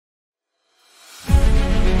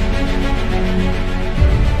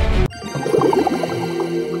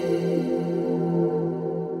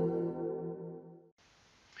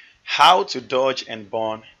How to dodge and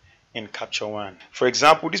burn in Capture One. For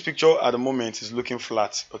example, this picture at the moment is looking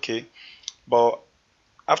flat, okay, but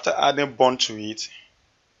after adding burn to it,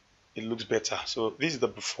 it looks better. So this is the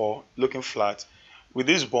before, looking flat. With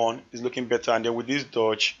this burn, it's looking better, and then with this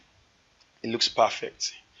dodge, it looks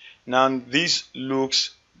perfect. Now this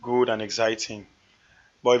looks good and exciting,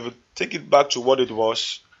 but if you take it back to what it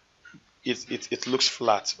was, it looks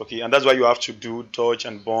flat, okay, and that's why you have to do dodge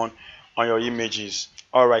and burn on your images.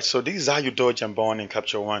 All right, so this is how you dodge and burn in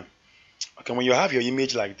Capture One. Okay, when you have your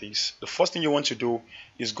image like this, the first thing you want to do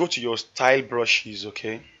is go to your style brushes,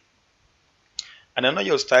 okay, and under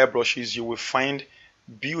your style brushes you will find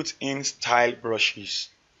built-in style brushes.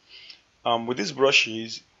 With these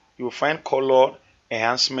brushes you will find color,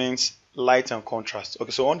 enhancements, light and contrast.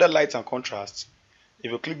 Okay, so under light and contrast,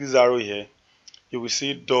 if you click this arrow here, you will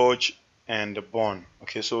see dodge and burn.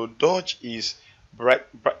 Okay, so dodge is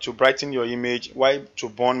to brighten your image, while to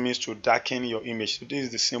burn means to darken your image. So this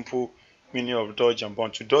is the simple meaning of dodge and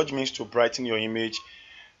burn. To dodge means to brighten your image,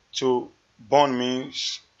 to burn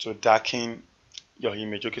means to darken your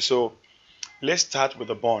image. Okay, so let's start with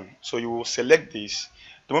the burn. So you will select this.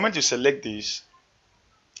 The moment you select this,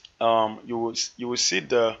 you will see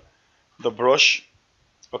the brush,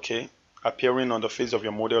 okay, appearing on the face of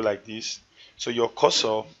your model like this. So your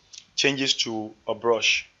cursor changes to a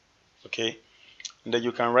brush, okay, and then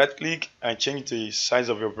you can right click and change the size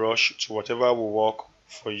of your brush to whatever will work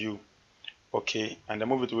for you, okay, and then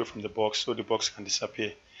move it away from the box so the box can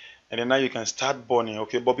disappear. And then now you can start burning,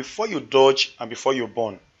 okay, but before you dodge and before you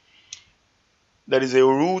burn, there is a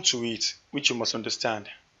rule to it which you must understand,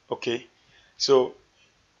 okay. So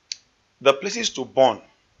the places to burn,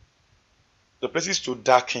 the places to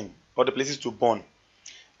darken, or the places to burn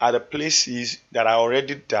are the places that are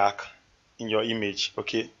already dark in your image,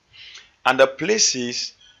 okay, and the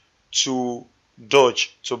places to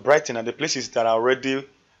dodge, to brighten, are the places that are already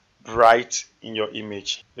bright in your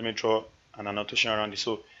image. Let me draw an annotation around this.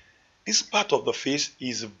 So this part of the face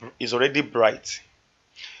is already bright,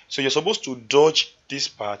 so you're supposed to dodge this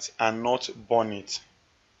part and not burn it,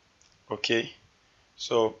 okay.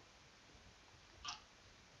 So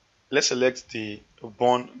let's select the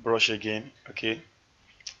burn brush again, okay,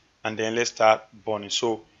 and then let's start burning.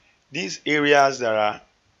 So these areas that are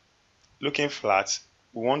looking flat,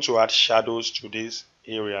 we want to add shadows to these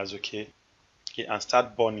areas, okay, and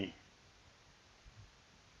start burning,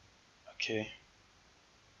 okay.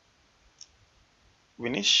 We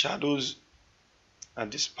need shadows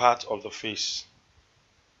at this part of the face,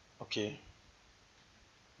 okay.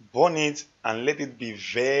 Burn it and let it be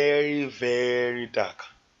very, very dark.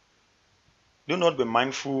 Do not be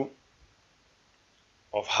mindful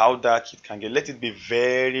of how dark it can get. Let it be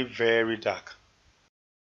very, very dark.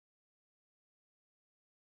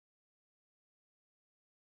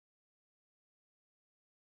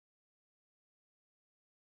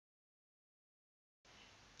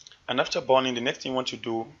 And after burning, the next thing you want to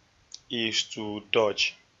do is to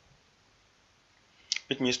dodge.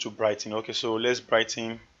 It means to brighten. Okay, so let's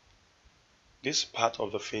brighten this part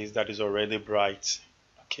of the face that is already bright,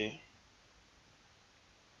 okay.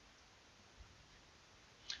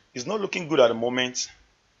 It's not looking good at the moment,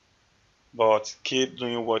 but keep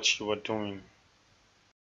doing what you are doing,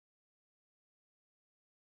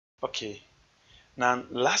 okay. Now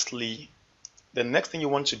lastly, the next thing you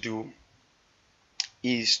want to do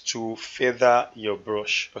is to feather your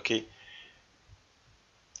brush, okay.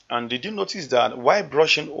 And did you notice that while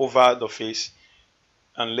brushing over the face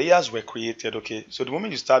and layers were created, okay, so the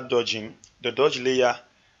moment you start dodging, the dodge layer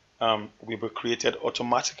will be created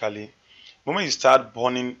automatically. The moment you start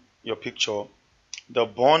burning your picture, the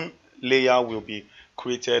burn layer will be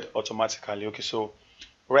created automatically, okay. So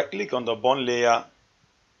right click on the burn layer,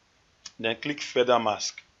 then click feather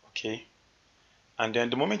mask, okay, and then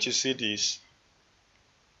the moment you see this,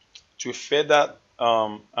 to feather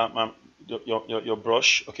your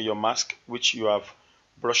brush, okay, your mask which you have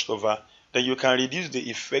brushed over, then you can reduce the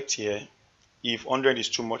effect here. If 100 is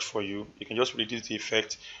too much for you, you can just reduce the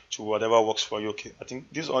effect to whatever works for you, okay. I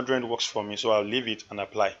think this 100 works for me, so I'll leave it and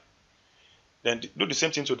apply. Then do the same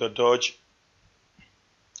thing to the dodge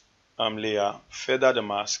layer, feather the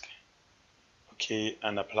mask, okay,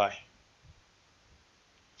 and apply.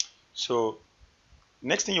 So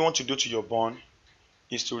next thing you want to do to your burn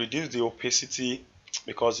is to reduce the opacity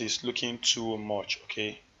because it's looking too much,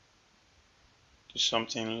 okay. Do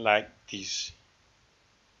something like this,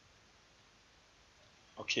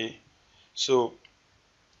 okay. So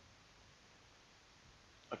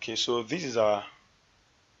so this is our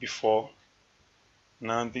before,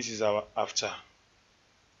 now this is our after,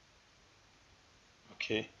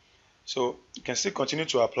 okay. So you can still continue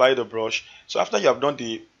to apply the brush. So after you have done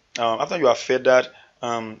the after you have feathered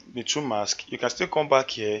the two masks, you can still come back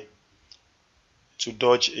here to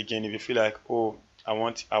dodge again if you feel like, oh, I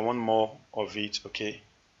want more of it. Okay,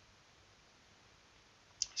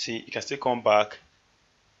 see, you can still come back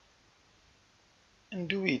and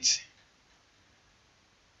do it.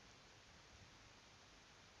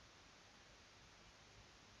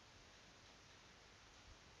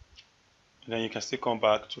 And then you can still come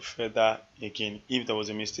back to feather again if there was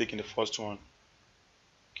a mistake in the first one.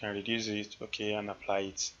 You can reduce it, okay, and apply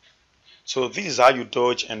it. So this is how you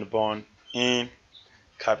dodge and burn in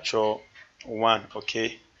Capture One,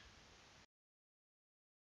 okay.